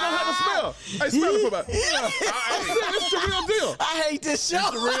 I don't have a smell. Hey, smell it for me. It's the real deal. I hate this show.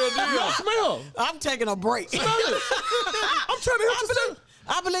 It's the real deal. Smell. I'm taking a break. Smell it. I'm trying to help you. Smell.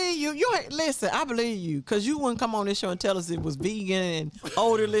 I believe you. Listen, I believe you, because you wouldn't come on this show and tell us it was vegan and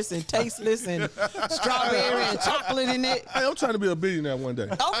odorless and tasteless and strawberry and chocolate in it. Hey, I'm trying to be a billionaire one day.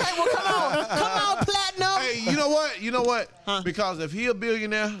 Okay, well, come on, platinum. Hey, you know what? You know what? Because if he a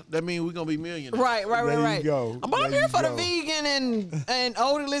billionaire, that means we're gonna be millionaires. Right. There you go. I'm on There here you for the go. vegan and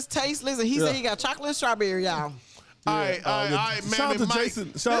odorless, tasteless, and he said he got chocolate and strawberry, y'all. All right, man. Shout out to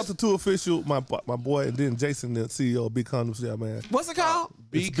Jason. Shout out to Two Official, my boy, and then Jason, the CEO of B Condoms. Yeah, man. What's it called?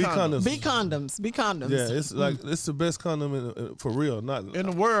 It's B Condoms. B condoms. B condoms. Yeah, it's like it's the best condom for real. Not in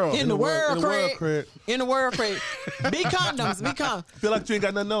the world. In the world, in the world, Craig. Craig. In the world, Craig. B condoms. B condoms. Feel like you ain't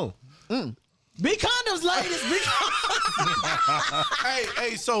got nothing on. B condoms, ladies. B condoms.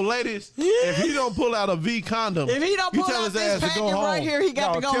 Hey, so ladies, if he don't pull out a V condom, If he don't you pull tell out his this ass to go packet home. right here, he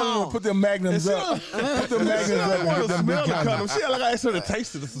got to go Tell him home. to put them magnums up. Put them magnums up and get them big Smell the condom. condoms. She had like I asked her to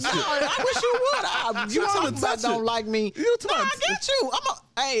taste it or some shit. I wish you would. You Tell talking him to about touch don't it. like me. You No, I get you. I'm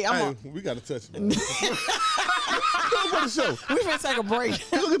Hey, we gotta touch it. Man. Go for the show. we finna take a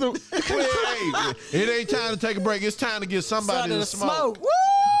break. Look at the. Hey, it ain't time to take a break. It's time to get somebody Started to to smoke.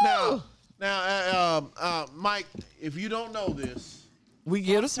 Woo! Now, Mike, if you don't know this, We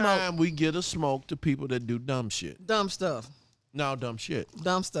get a smoke. we get a smoke to people that do dumb shit. Dumb stuff. No, dumb shit.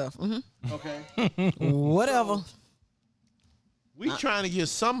 Dumb stuff. Okay. Whatever. We trying to get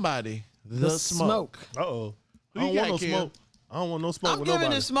somebody the smoke. Uh oh. I Who don't you want got, no Kim? smoke. I don't want no smoke I'm with giving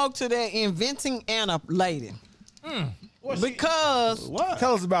nobody. the smoke to that inventing Anna lady. Because Why?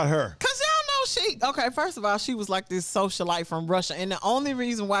 Tell us about her. y'all know okay, first of all, she was like this socialite from Russia. And the only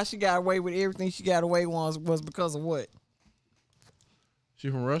reason why she got away with everything she got away was because of what? She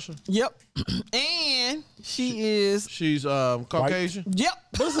from Russia? Yep. And she's She's Caucasian. yep.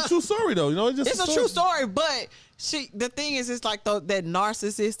 But it's a true story though. You know, It's a true story, but the thing is, it's like that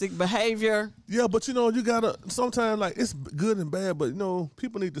narcissistic behavior. Yeah, but you know, you gotta sometimes like it's good and bad, but you know,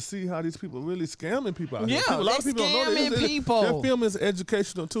 people need to see how these people really scamming people out here. Yeah, A lot of they people don't know scamming this. people. That film is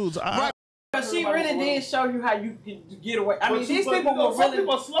educational too. So Right. Because she really did show you how you can get away. I mean, these people were some really.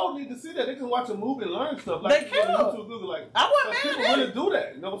 people slow need to see that. They can watch a movie and learn stuff. Like They can. YouTube, Google, like, I wasn't mad people at really it. do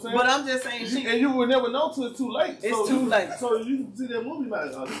that. You know what I'm saying? But I'm just saying, and you will never know till it's too late. It's too late. So you can see that movie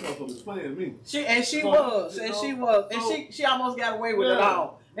like, oh, this motherfucker is playing me. She almost got away with it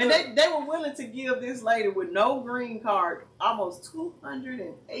all. And they were willing to give this lady with no green card almost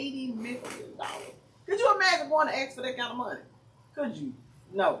 $280 million. Could you imagine going to ask for that kind of money? Could you?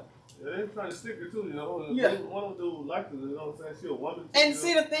 No. Yeah, they trying to stick her too, you know. Yeah. One of them dudes like her, you know what I'm saying? She a woman. And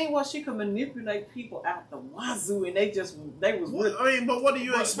see, the thing was, she could manipulate people out the wazoo, and they was really. I mean, but what do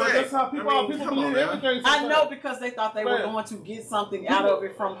you expect? But that's how people believe everything. I know, because they thought they were going to get something out of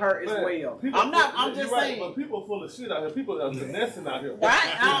it from her as well. I'm just saying. But people full of shit out here. People are finessing out here.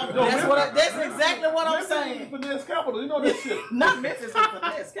 That's exactly what I'm saying. Finesse capital, you know that shit. Not Memphis is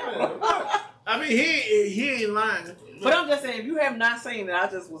finesse capital. I mean, he ain't lying. But I'm just saying, if you have not seen it, I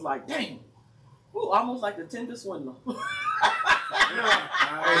just was like, dang. Ooh, almost like the Tinder swindler. He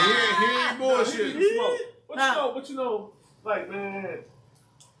ain't bullshit. But you know, like, man,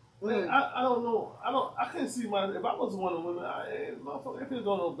 I don't know. I can't see if I was one of the women, motherfucker, if it's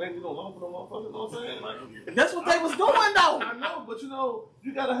going no baby, don't long for no motherfucker, you know what I'm saying? Like, that's what they was doing, though. I know, but you know,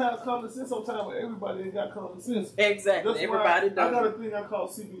 you gotta have common sense sometimes, but everybody ain't got common sense. Exactly. That's everybody does. does. I got a thing I call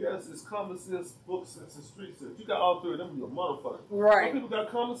CBS, is common sense, book sense, and street sense. You got all three of them, you're a motherfucker. Right. Some people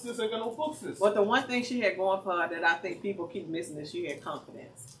got common sense, ain't got no book sense. But the one thing she had going for her that I think people keep missing is she had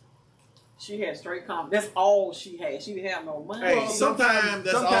confidence. She had straight confidence. That's all she had. She didn't have no money. Hey, sometimes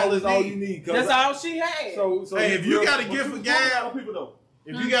that's all you need. That's all she had. So hey, if you got a gift for gab, gab,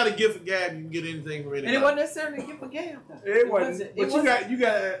 if you got a gift for gab, you can get anything from anybody. And it wasn't necessarily a gift for gab, though. It wasn't. But you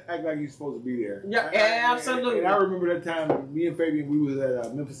got to act like you're supposed to be there. Yeah, absolutely. And I remember that time, me and Fabian, we was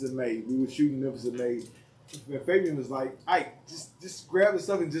at Memphis and M.I.A.M.I. We were shooting Memphis and M.I.A.M.I. And Fabian was like, "Ike, just grab the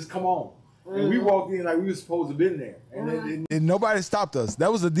stuff and just come on." And we walked in like we were supposed to been there. And nobody stopped us.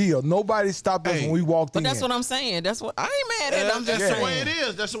 That was the deal. Nobody stopped us when we walked in. But that's what I'm saying. That's what I ain't mad at. I'm just That's saying. the way it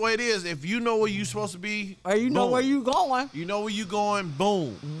is. That's the way it is. If you know where you're supposed to be, or you know where you going. You know where you going.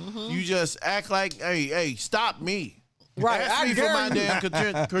 Boom. You just act like, hey, stop me. Right. Ask me for my damn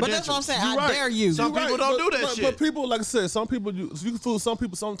credentials. But that's what I'm saying. I dare you. Some people don't do that shit. But people, like I said, some people you can fool some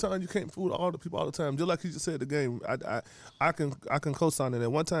people. Sometimes you can't fool all the people all the time. Just like he just said, the game. I can co-sign it.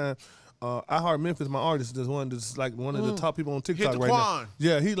 At one time, I heard Memphis, my artist, is one of the top people on TikTok right now.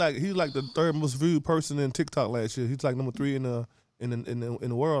 Yeah, he's like the third most viewed person in TikTok last year. He's like number 3 in the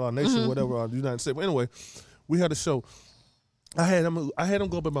world, our nation, whatever, our United States. But anyway, we had a show. I had him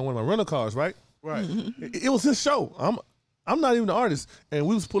go up in one of my rental cars, right? Right. It was his show. I'm not even the artist, and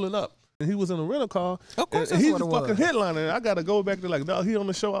we was pulling up. And he was in a rental car. Of course, and he's the fucking headliner. And I gotta go back to like, dog, he on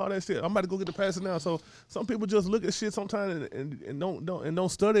the show, all that shit. I'm about to go get the pass now. So some people just look at shit sometimes and don't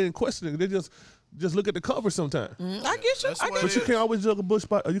study and question it. They just look at the cover sometimes. I get you. But you can't always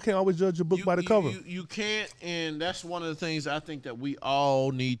judge a book by the cover. You can't, and that's one of the things I think that we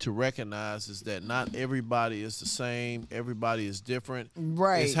all need to recognize is that not everybody is the same. Everybody is different.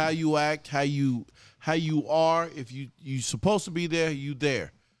 Right. It's how you act, how you are. If you supposed to be there, you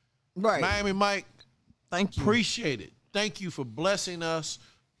there. Right. Miami Mike, thank you. Appreciate it. Thank you for blessing us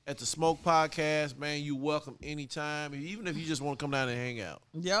at the Smoke Podcast, man. You welcome anytime, even if you just want to come down and hang out.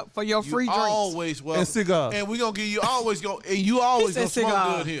 Yep, for your free drinks. Always welcome. And cigars. And we're going to give you always go, and you always going to smoke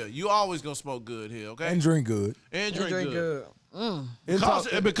cigar. good here. You always going to smoke good here, okay? And drink good. And drink good. Mm.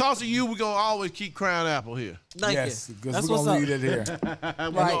 Because of you, we're going to always keep Crown Apple here. Thank yes, you. because we're going to leave it here.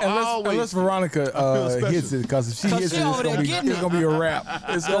 Right. Unless Veronica hits it, because if she hits it, it's going to be a wrap.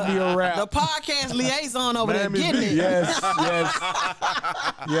 It's going to be a wrap. The podcast liaison over there Miami getting it. Yes.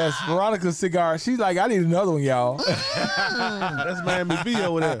 Yes, Veronica's cigar. She's like, I need another one, y'all. That's Miami V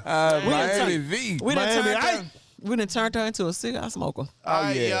over there. Miami V. We done turned her into a cigar smoker. All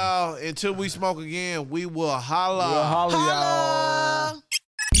right, y'all. Until we smoke again, we will holla. We'll holla, y'all.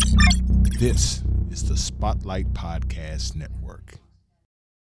 This is the Spotlight Podcast Network.